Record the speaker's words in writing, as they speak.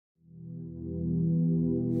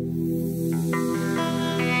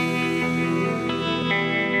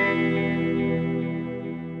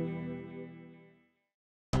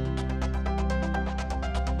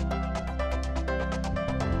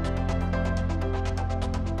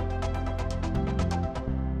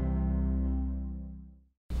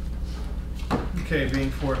Okay,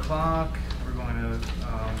 being 4 o'clock, we're going to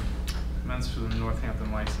commence for the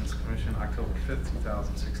Northampton License Commission October 5th,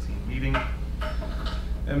 2016 meeting.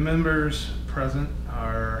 And members present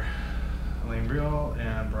are Elaine Real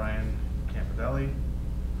and Brian Campodelli.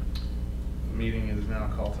 The meeting is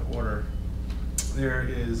now called to order. There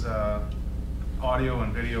is audio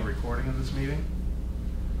and video recording of this meeting.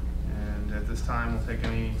 And at this time, we'll take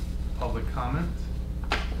any public comment,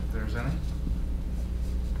 if there's any.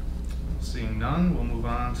 Seeing none, we'll move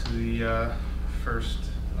on to the first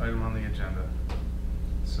item on the agenda.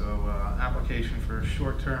 So, application for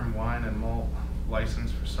short-term wine and malt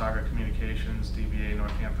license for Saga Communications, DBA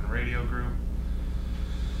Northampton Radio Group,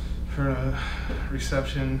 for a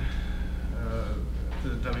reception to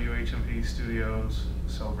the WHMP studios,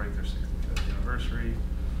 celebrate their 65th anniversary,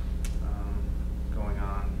 going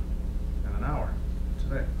on in an hour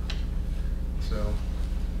today. So,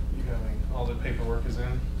 you having all the paperwork is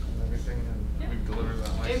in? Everything, and yep. We've delivered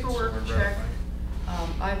that license. Paperwork check.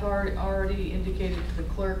 I've already indicated to the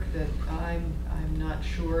clerk that I'm not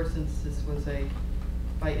sure, since this was a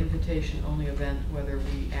by invitation only event, whether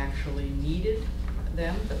we actually needed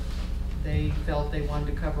them, but they felt they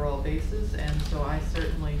wanted to cover all bases, and so I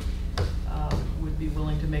certainly would be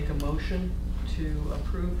willing to make a motion to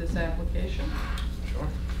approve this application. Sure.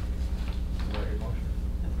 Is that your motion?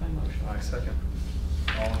 That's my motion. I second.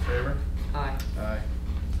 All in favor? Aye. Aye.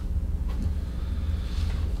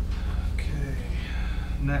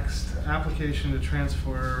 Next, application to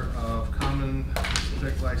transfer of common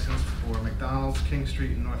vic license for McDonald's, King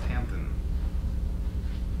Street in Northampton.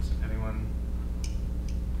 Is anyone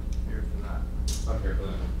here for that? I'm here for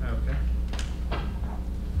that. Okay.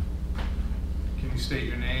 Can you state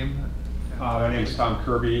your name? My name is Tom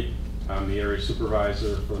Kirby. I'm the area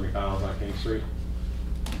supervisor for the McDonald's on King Street.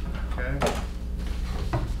 Okay.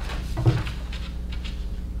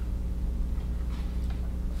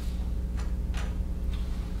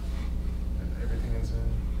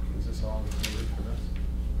 All needed for this?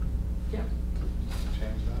 Yep.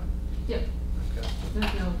 Change that? Yep. Okay.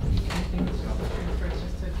 There's no anything that's transferred,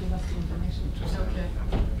 just to give us the information. Just okay.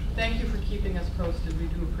 Thank you for keeping us posted. We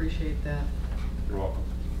do appreciate that. You're welcome.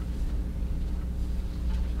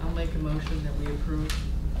 I'll make a motion that we approve.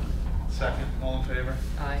 Second. All in favor?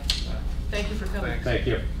 Aye. Aye. Thank you for coming. Thanks. Thank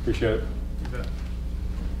you. Appreciate it. You bet.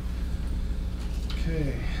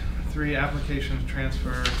 Okay. 3, applications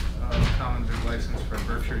transfer of common vic license for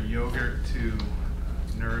Berkshire Yogurt to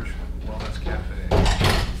Nourish Wellness Cafe.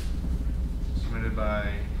 Submitted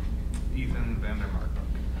by Ethan Vandermark.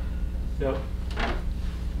 Yep.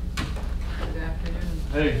 Good afternoon.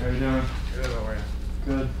 Hey, how you doing? Good, how are you?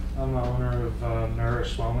 Good. I'm the owner of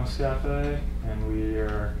Nourish Wellness Cafe, and we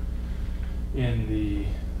are in the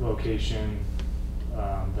location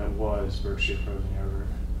that was Berkshire Frozen Yogurt.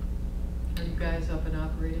 Are you guys up and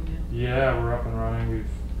operating yet? Yeah, we're up and running. We've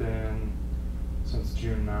been since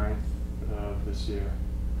June 9th of this year.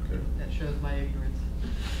 Good. That shows my ignorance.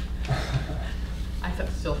 I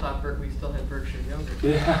still thought we still had Berkshire Yogurt.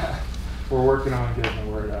 Yeah, we're working on getting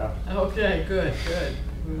the word out. Okay, good, good.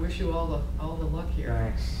 We wish you all the luck here.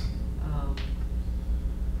 Thanks.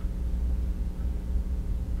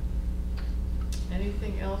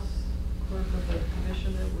 Anything else, clerk of the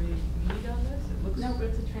commission, that we need on this? It looks. No, but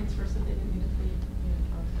it's a transfer, so they didn't need a fee.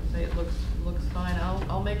 Yeah, I was gonna say it looks fine.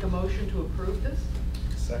 I'll make a motion to approve this.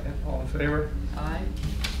 Second. All in favor? Aye.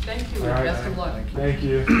 Thank you, All and right. best of luck. Thank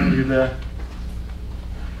you. Have a good day.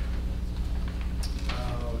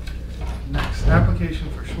 Okay. Next, application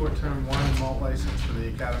for short-term wine and malt license for the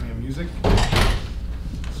Academy of Music,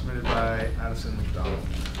 submitted by Addison McDonald.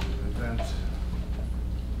 An event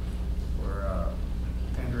for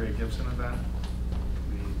Andrea Gibson event.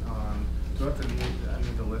 Do I have to I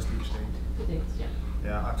need to list each date? The dates, yeah.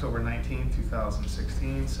 Yeah, October 19th,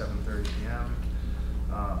 2016, 7:30 p.m.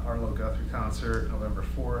 Arlo Guthrie concert, November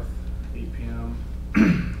 4th, 8 p.m.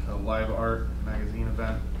 A live art magazine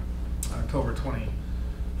event, October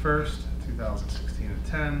 21st, 2016 at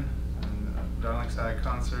 10. And Darlingside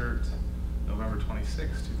concert, November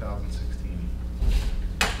 26th, 2016,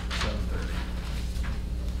 7:30.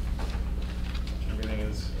 Everything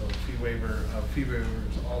is a fee waiver. Fee waiver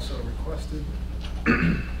is also requested.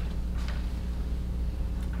 And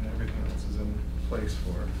everything else is in place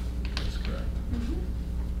for is correct. Mm-hmm.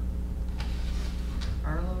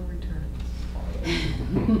 Arlo returns.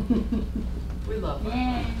 We love Arlo. So,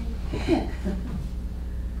 I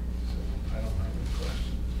don't have any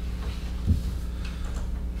questions.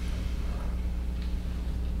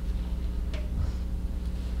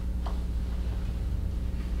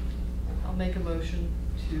 make a motion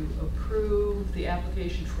to approve the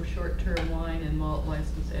application for short-term wine and malt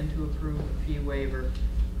license and to approve a fee waiver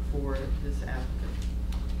for this applicant.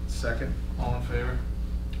 Second, all in favor?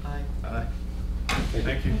 Aye. Aye.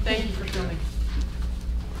 Thank you. Thank you for coming.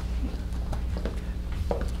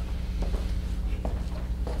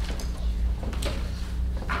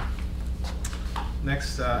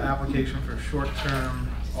 Next, application for short-term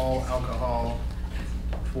all alcohol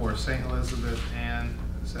for St. Elizabeth Ann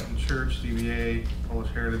Seton Church, DBA, Polish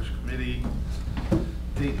Heritage Committee.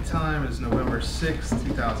 Date and time is November 6th,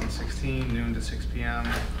 2016, noon to 6 p.m.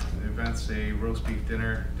 The event's a roast beef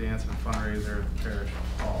dinner, dance, and fundraiser at the parish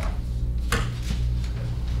hall.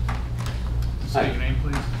 Say your name,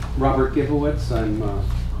 please. Robert Givowitz, I'm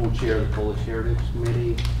co-chair of the Polish Heritage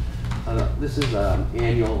Committee. This is an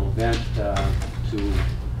annual event to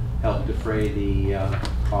help defray the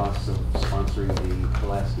costs of sponsoring the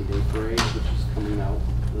Pulaski Day Parade, which is coming out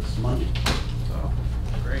this Monday. So,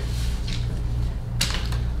 great.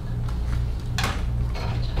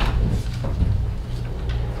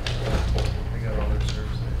 I got all their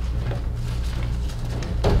services.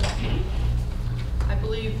 I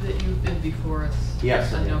believe that you've been before us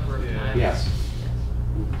Yes, I a have. number of Yeah. times. Yes.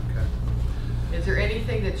 Okay. Is there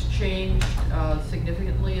anything that's changed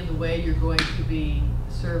significantly in the way you're going to be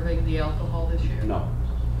serving the alcohol this year? No.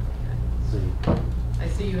 Okay. See. I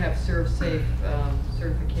see you have Serve Safe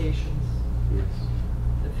certifications. Yes.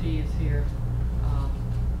 The fee is here.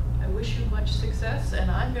 I wish you much success, and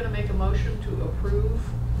I'm going to make a motion to approve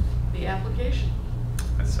the application.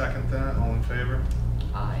 I second that. All in favor?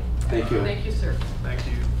 Aye. Thank you. Thank you, sir. Thank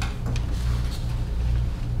you.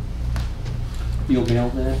 You'll mail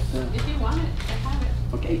that? If you want it, I have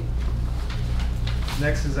it. Okay.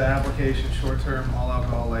 Next is the application short-term all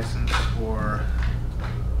alcohol license for,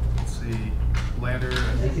 let's see, Lander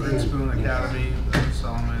Grinspoon Academy, the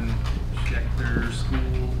Solomon Schechter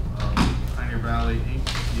School, Pioneer Valley Inc.,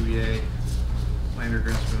 DBA, Lander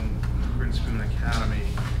Grinspoon Academy.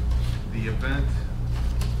 The event,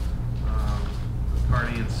 the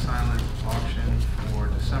party and silent auction for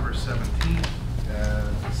December 17th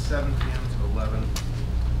at 7 p.m. to 11,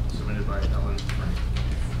 submitted by Ellen Frank.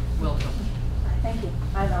 Welcome. Thank you.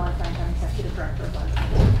 I'm Ellen Frank, I'm Executive Director of Life.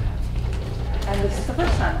 And this is the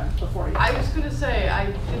first time I'm before you. I was going to say,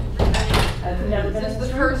 I've never been Is in this this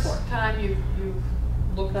the room first before. time you've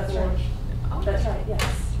looked That's for? right. Oh, That's right,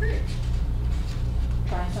 yes. Great.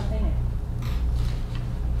 Trying something new.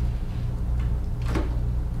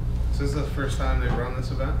 So this is the first time they've run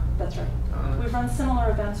this event? That's right. Uh, We've run similar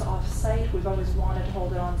events off-site. We've always wanted to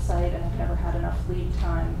hold it on-site and have never had enough lead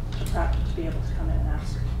time to prep to be able to come in and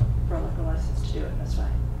ask for a liquor license to do it in this way.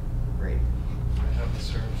 Great. I have the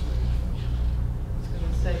service. I was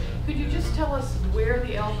going to say, could you just tell us where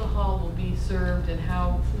the alcohol will be served and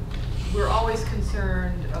how, we're always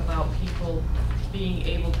concerned about people being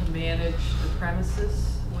able to manage the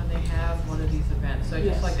premises when they have one of these events. So I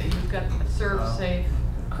just Yes. like that, you've got Serve Safe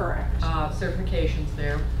Correct. certifications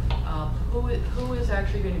there. Who is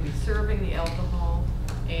actually going to be serving the alcohol,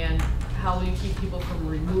 and how will you keep people from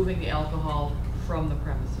removing the alcohol from the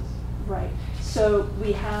premises? Right. So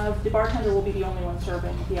we have, the bartender will be the only one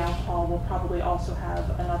serving the alcohol. We'll probably also have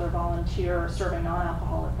another volunteer serving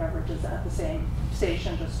non-alcoholic beverages at the same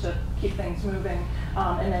station just to keep things moving.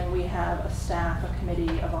 And then we have a staff, a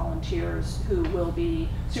committee of volunteers who will be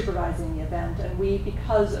supervising the event. And we,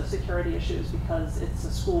 because of security issues, because it's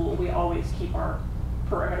a school, we always keep our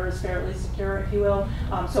perimeters fairly secure, if you will.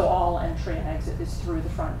 So all entry and exit is through the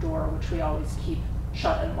front door, which we always keep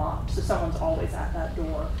shut and locked. So someone's always at that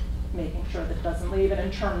door, making sure that it doesn't leave. And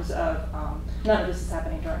in terms of, none of this is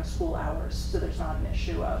happening during school hours, so there's not an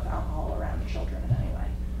issue of alcohol around the children in any way.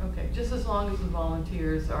 Okay, just as long as the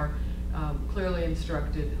volunteers are clearly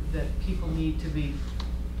instructed that people need to be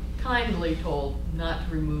kindly told not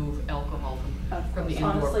to remove alcohol from the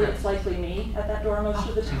indoor Honestly, premises. it's likely me at that door most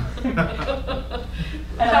of the time.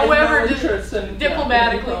 And I have However, no interest in,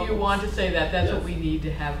 diplomatically, any you want to problems. say that, that's what Yes. we need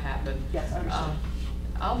to have happen. Yes, understood.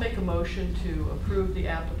 I'll make a motion to approve the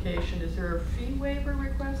application. Is there a fee waiver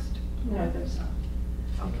request? No, there's not.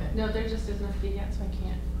 Okay. No, there just isn't a fee yet, so I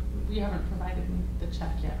can't, you haven't provided me the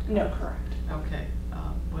check yet. No, correct. Okay,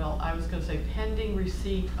 well, I was gonna say pending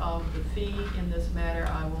receipt of the fee in this matter,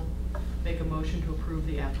 I will make a motion to approve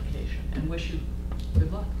the application and wish you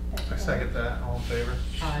good luck. Thank you I very second much. that. All in favor?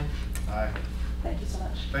 Aye. Aye. Thank you so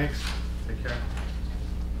much. Thanks. Take care.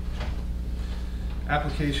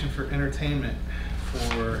 Application for entertainment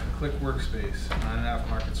for Click Workspace, 9.5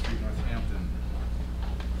 Market Street, Northampton.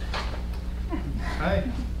 Hi.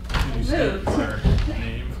 Can you state your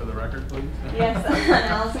name for the record, please? Yes, I'm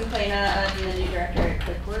Allison Plana. I'm the new director at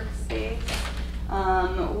Click Workspace.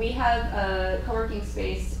 we have a co-working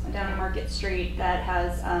space down on Market Street that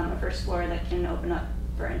has a first floor that can open up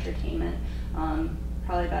for entertainment,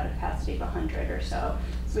 probably about a capacity of 100 or so.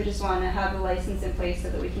 So we just want to have a license in place so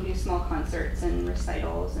that we can do small concerts and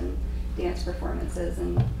recitals and dance performances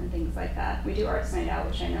and things like that. We do Arts Night Out,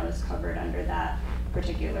 which I know is covered under that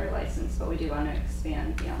particular license, but we do want to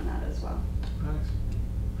expand beyond that as well.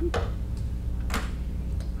 Nice.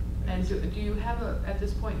 And do you have at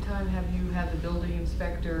this point in time, have you had the building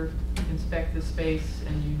inspector inspect the space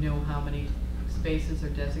and you know how many spaces are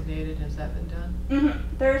designated? Has that been done?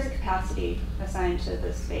 Mm-hmm. There is a capacity assigned to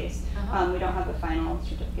this space. Uh-huh. We don't have a final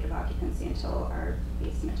certificate of occupancy until our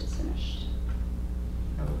basement is finished.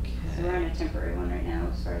 Okay. So we're on a temporary one right now,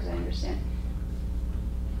 as far as I understand.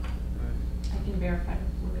 I can verify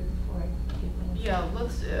with Lori before I give them. Yeah,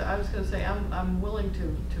 let's, I was gonna say, I'm willing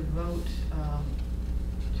to vote,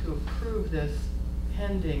 to approve this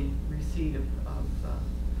pending receipt of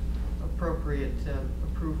appropriate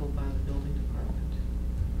approval by the building department.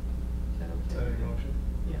 Is that okay? Is that a motion?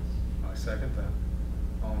 Yes. I second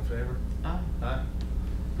that. All in favor? Aye. Aye.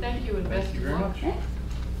 Thank you and Thank best you of very luck. much. Okay.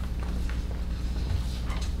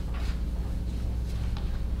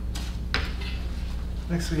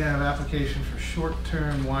 Next we have application for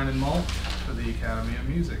short-term wine and malt for the Academy of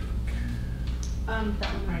Music. That one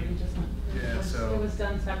already just went through. Yeah, so- It was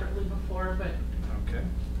done separately before, but Okay,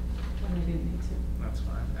 when they didn't need to. that's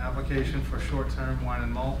fine. Application for short-term wine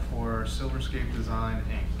and malt for Silverscape Design,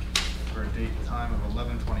 Inc. for a date and time of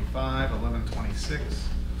 11/25, 11/26,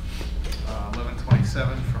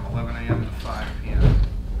 11/27 from 11 a.m. to 5 p.m.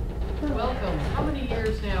 Welcome. How many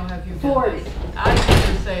years now have you done 40. this? I was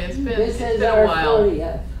gonna say, it's This been is a our while.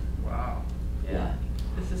 40th. Wow. Yeah.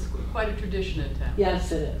 This is quite a tradition in town.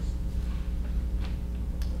 Yes, it is.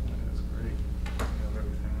 That's great. We have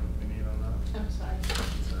everything that we need on that. I'm sorry.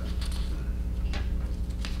 That's it.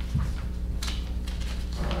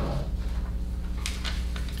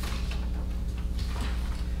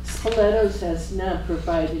 Spoletos has not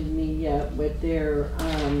provided me yet with their,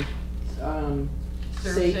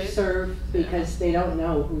 Serve safe safe? serve, because they don't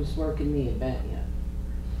know who's working the event yet.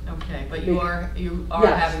 Okay, but you are having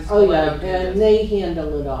Yes, oh yeah, Spoleto do this? and they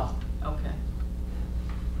handle it all. Okay.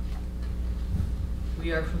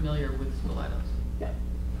 We are familiar with Spoletos. Yeah.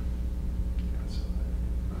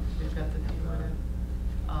 We've got the name on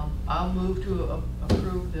it. I'll move to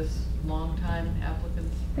approve this longtime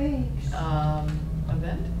applicant's Thanks.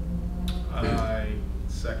 event. I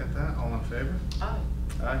second that. All in favor? Aye.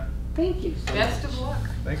 Aye. Thank you so Best much. of luck.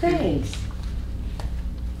 Thank you. Thanks.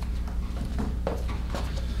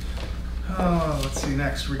 Let's see,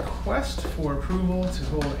 next, request for approval to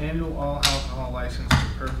hold annual all alcohol license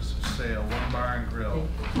for purpose of sale, One Bar and Grill.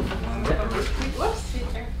 Whoops, sit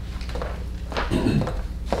there.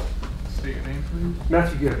 State your name, please.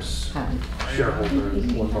 Matthew Gibbs, shareholder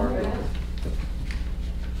in One Bar.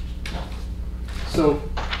 So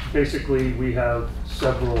basically, we have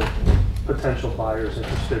several potential buyers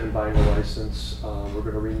interested in buying a license. We're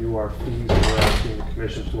going to renew our fees, and we're asking the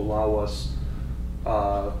commission to allow us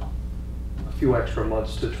a few extra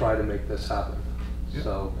months to try to make this happen. Yep.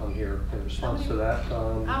 So I'm here in response to that.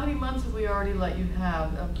 How many months have we already let you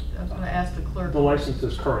have? I was gonna ask the clerk. The license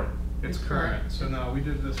is current. It's current, so no, we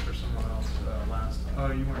did this for someone else last, oh,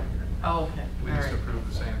 you weren't here. Oh, okay, We all just right. approved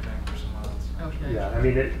the same thing for someone else. Okay. Yeah, I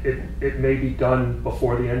mean, it may be done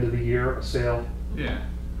before the end of the year, a sale. Yeah,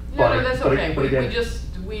 No, that's But okay. again-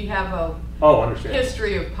 We have a Oh, understand.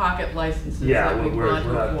 history of pocket licenses Yeah, that we we're want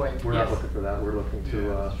to not, avoid. we're not Yes. looking for that. We're looking to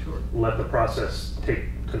Yeah, sure. let the process take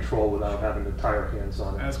control without having to tie our hands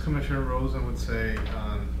on it. as Commissioner Rosen would say,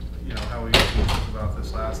 you know, how we talked about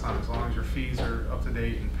this last time, as long as your fees are up to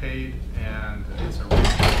date and paid, and it's a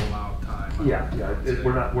reasonable amount of time. Yeah,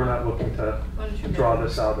 we're not looking Why don't you to draw make-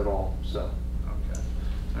 this out at all, so. Okay,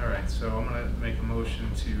 all right, so I'm gonna make a motion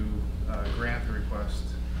to grant the request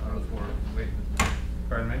wait,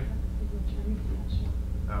 pardon me?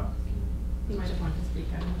 No, You might have wanted to speak,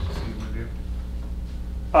 I'm not see sure. what we do.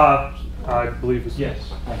 I believe it's.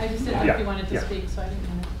 Yes. I just didn't know Yeah, if you wanted to yeah. speak, so I didn't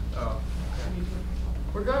want to. Oh,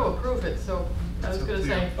 We're going to approve it, so I was It's up going to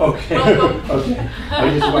to say. you. Okay, welcome. okay.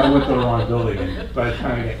 I just went to the wrong building by the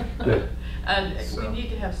time I get the, And we So- need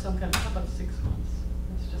to have some kind of, how about 6 months?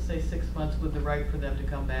 Let's just say 6 months with the right for them to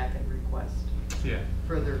come back and request yeah.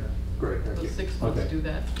 further. Great, thank Will you. 6 months Okay. do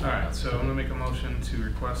that? All right, so I'm gonna make a motion to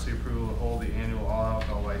request the approval to hold the annual all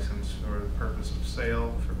alcohol license for the purpose of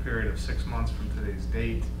sale for a period of 6 months from today's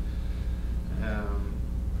date,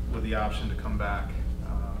 with the option to come back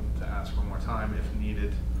to ask for more time if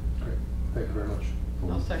needed. Great, thank you very much.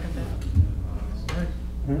 I'll second that. All right.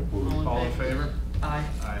 Hmm? All All in favor? Aye.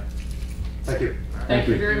 Aye. Thank you. Thank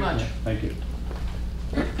you very much. Thank you.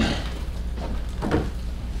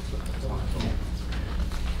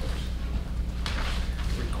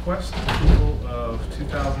 Request approval of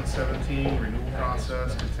 2017 renewal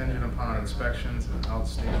process contingent upon inspections and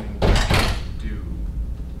outstanding due.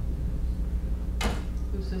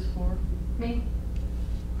 Who's this for? Me?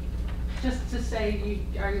 Just to say,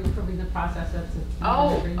 are you approving the process that's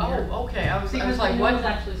every year? Oh, okay, I was Because like, renewals what?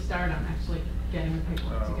 actually start, I'm actually getting the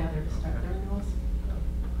paperwork Oh, together to start okay. the renewals.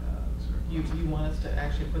 You want us to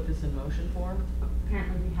actually put this in motion form?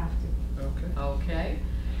 Apparently we have to. Okay. Okay,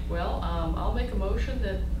 well, I'll make a motion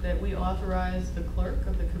that we authorize the clerk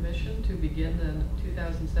of the commission to begin the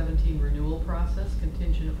 2017 renewal process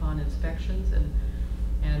contingent upon inspections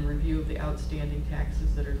and review of the outstanding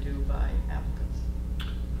taxes that are due by applicants.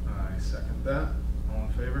 I second that. All in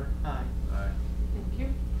favor? Aye. Aye. Thank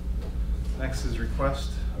you. Next is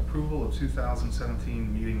request approval of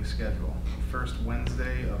 2017 meeting schedule. First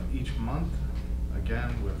Wednesday of each month,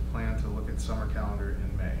 again with plan to look at summer calendar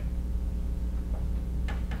in May.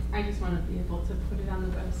 I just want to be able to put it on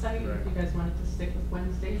the website. Right. If you guys wanted to stick with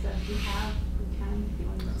Wednesdays as we have, we can. If you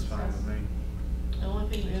want to That's fine discuss. with me. The only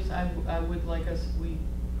thing is, I would like us, we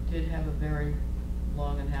did have a very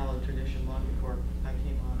long and hallowed tradition long before I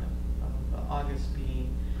came on, of August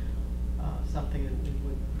being something that we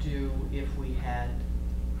would do if we had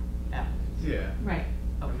applicants. Yeah. Right.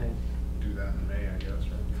 And Okay. we'll do that in May, I guess,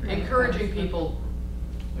 right? Encouraging people,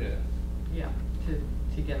 Yeah. yeah,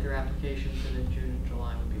 to get their applications in June and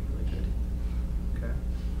July would be really good. Okay.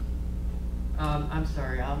 I'm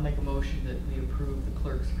sorry, I'll make a motion that we approve the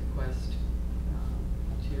clerk's request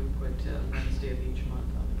to put Wednesday of each month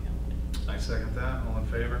on the calendar. I second that. All in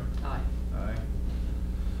favor? Aye. Aye.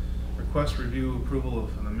 Request review approval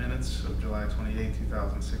of the minutes of July 28,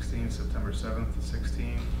 2016, September 7th to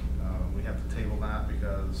 16. We have to table that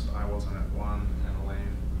because I wasn't at one and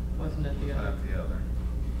Elaine Wasn't it the wasn't other? at the other.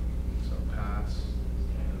 So pass.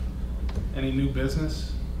 Any new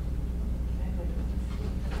business?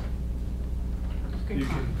 You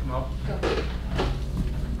can come up.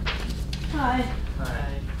 Hi,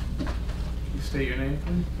 Hi. You state your name,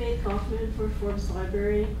 please? Faith Kaufman for Forbes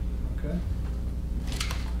Library. Okay.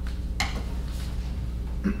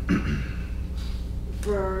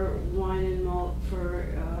 For wine and malt for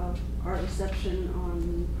art reception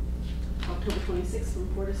on October 26th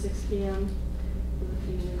from 4 to 6 p.m.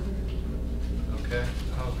 Okay.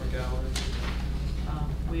 How's the gallery?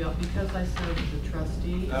 Because I serve as a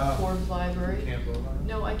trustee of Forbes Library. Can't vote on it?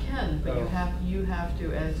 No, I can, but Oh. you have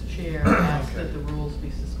to, as chair, ask Okay. that the rules be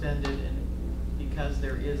suspended and because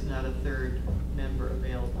there is not a third member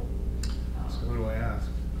available. So who do I ask?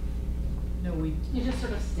 No, You just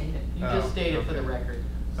sort of state it. you Oh, just state it for the okay. record.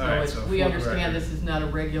 All right, it's- so we for the understand record. this is not a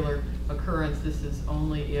regular occurrence, this is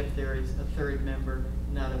only if there is a third member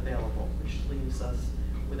not available, which leaves us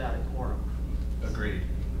without a quorum. Agreed.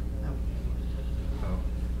 No. Oh,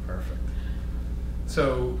 perfect.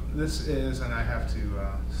 So this is, and I have to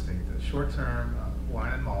state this, short-term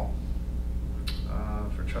wine and malt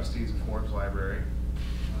for trustees of Forbes Library.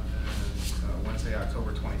 And, Wednesday,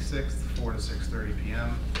 October 26th, 4 to 6:30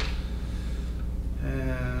 p.m.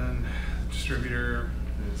 And distributor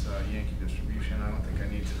is Yankee Distribution. I don't think I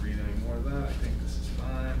need to read any more of that. I think this is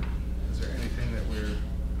fine. Is there anything that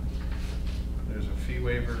there's a fee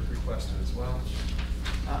waiver requested as well?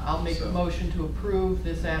 I'll make a So- motion to approve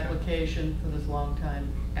this application for this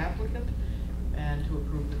longtime applicant and to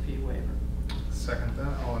approve the fee waiver. Second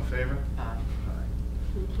that, all in favor? Aye.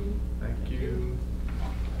 Aye. Thank you.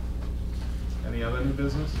 Any other new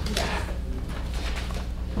business?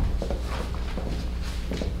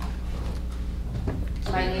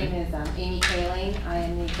 My name is Amy Kaling. I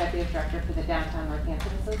am the Executive Director for the Downtown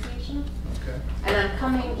Northampton Association. Okay. And I'm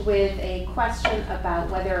coming with a question about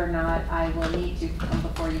whether or not I will need to come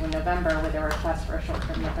before you in November with a request for a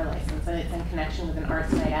short-term liquor license, and it's in connection with an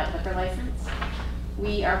Arts Night Out liquor license.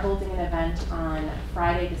 We are holding an event on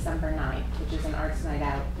Friday, December 9th, which is an Arts Night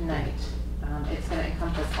Out night. It's going to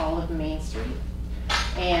encompass all of Main Street,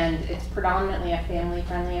 and it's predominantly a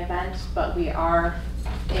family-friendly event, but we are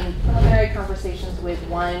in preliminary conversations with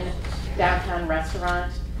one downtown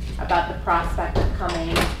restaurant about the prospect of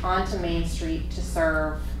coming onto Main Street to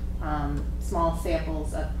serve small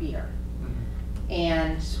samples of beer.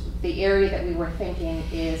 And the area that we were thinking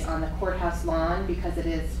is on the courthouse lawn because it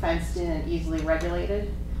is fenced in and easily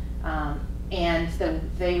regulated. And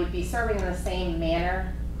they would be serving in the same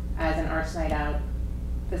manner as an Arts Night Out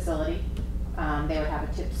facility. They would have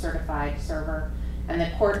a tip certified server. And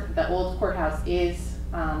the old courthouse is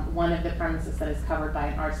one of the premises that is covered by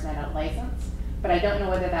an Arts Night Out license. But I don't know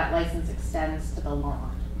whether that license extends to the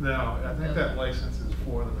lawn. No, I think that license is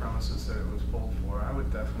for the premises that it was pulled for. I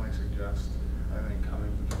would definitely suggest, I think, coming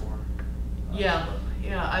before. Yeah,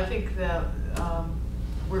 I think that,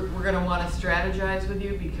 we're gonna wanna strategize with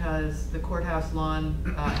you because the courthouse lawn,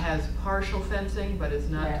 has partial fencing, but is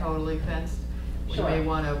not Right. totally fenced. We Sure. may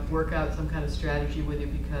wanna work out some kind of strategy with you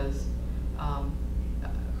because,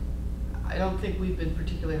 I don't think we've been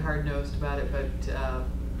particularly hard-nosed about it, but,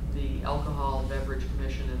 the Alcohol Beverage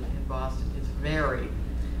Commission in Boston is very,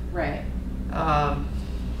 Right.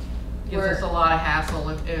 gives us a We're- lot of hassle,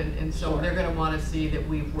 and so Sure. they're gonna wanna see that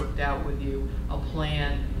we've worked out with you a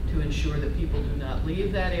plan to ensure that people do not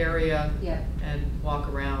leave that area Yeah, and walk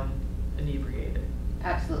around inebriated.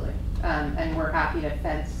 absolutely. And we're happy to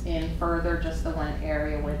fence in further just the one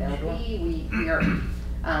area where they'll Sure. be. We are,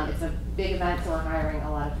 it's a big event, so we're hiring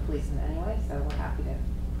a lot of policemen anyway, so we're happy to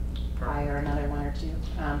hire another one or two.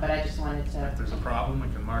 But I just wanted If to, there's a problem, we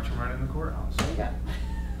can march them right in the courthouse. there you go.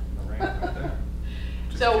 The rain right there.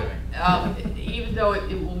 Just So, kidding. even though it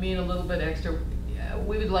will mean a little bit extra,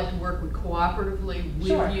 we would like to work cooperatively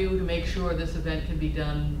Sure. with you to make sure this event can be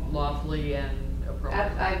done lawfully and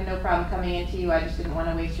appropriately. I have no problem coming into you, I just didn't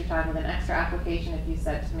wanna waste your time with an extra application if you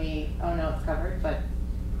said to me, oh no, it's covered, but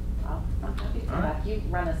I'm happy to come All right. back. You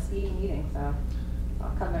run a speedy meeting, so I'll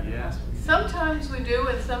come every Yes. time. Sometimes we do,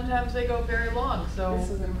 and sometimes they go very long, so. This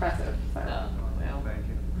is impressive, so.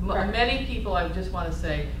 Well, Thank you. many people, I just want to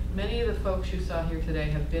say, many of the folks you saw here today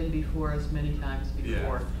have been before us many times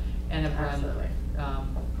before and have run Absolutely.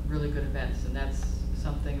 really good events, and that's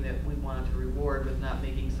something that we wanted to reward with not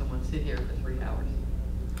making someone sit here for 3 hours.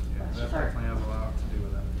 Yeah, Bless that your heart. definitely has a lot to do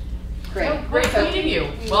with it. Great. So, great So- meeting you.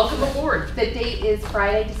 Welcome aboard. The date is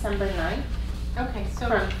Friday, December 9th, Okay, so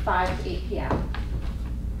from 5 to 8 p.m.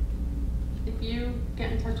 if you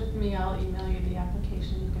get in touch with me, I'll email you the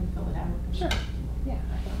application, you can fill it out. Sure. Yeah,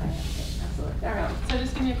 I think I understand, absolutely. All right. So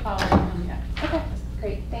just give me a call or email me. Okay,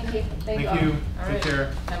 great, thank you. Thank all. you. All Take right.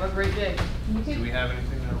 care. Have a great day. You Do too. we have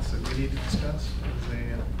anything else that we need to discuss?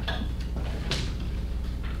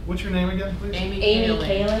 What's your name again, please? Amy Amy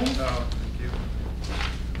Kaling. Kaling. Oh, thank you.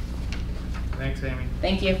 Thanks, Amy.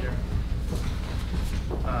 Thank you. Take care.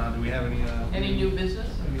 Do we have any, Any new business?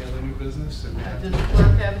 any other new business that we have to Does the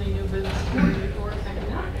clerk have any new business for you for us?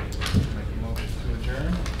 make a motion to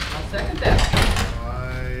adjourn? I'll second that.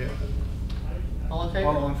 I, All in favor?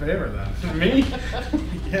 all in favor then? Me?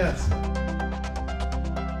 Yes.